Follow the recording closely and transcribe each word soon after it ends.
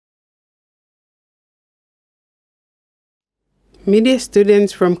Media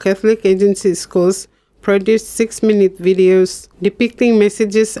students from Catholic agency schools produced 6-minute videos depicting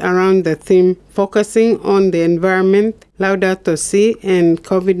messages around the theme, focusing on the environment, Laudato Si, and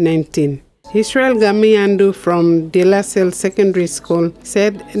COVID-19. Israel Gamiandu from De La Salle Secondary School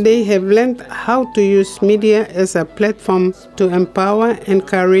said they have learned how to use media as a platform to empower,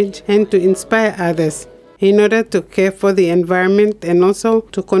 encourage, and to inspire others in order to care for the environment and also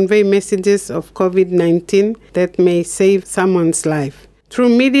to convey messages of COVID-19 that may save someone's life. Through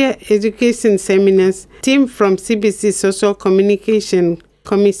media education seminars, team from CBC Social Communication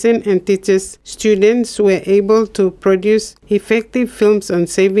Commission and teachers, students were able to produce effective films on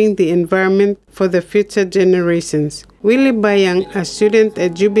saving the environment for the future generations. Willie Bayang, a student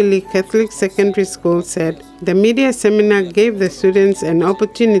at Jubilee Catholic Secondary School, said, "The media seminar gave the students an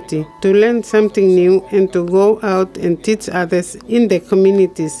opportunity to learn something new and to go out and teach others in their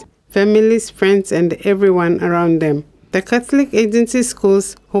communities, families, friends, and everyone around them." The Catholic agency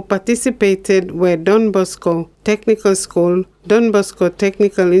schools who participated were Don Bosco Technical School, Don Bosco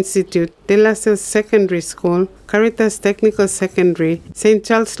Technical Institute, De La Salle Secondary School, Caritas Technical Secondary, St.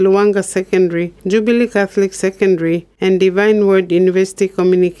 Charles Luanga Secondary, Jubilee Catholic Secondary, and Divine Word University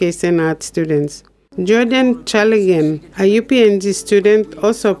Communication Arts students. Jordan Chaligan, a UPNG student,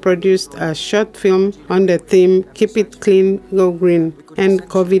 also produced a short film on the theme Keep It Clean, Go Green and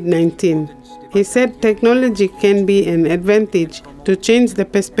COVID-19. He said technology can be an advantage to change the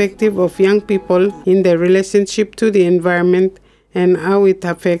perspective of young people in their relationship to the environment and how it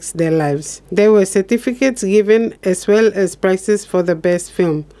affects their lives. There were certificates given as well as prizes for the best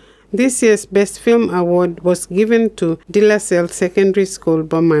film. This year's Best Film Award was given to De La Salle Secondary School,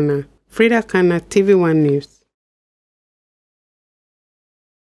 Bomana. Frida Kana, TV1 News.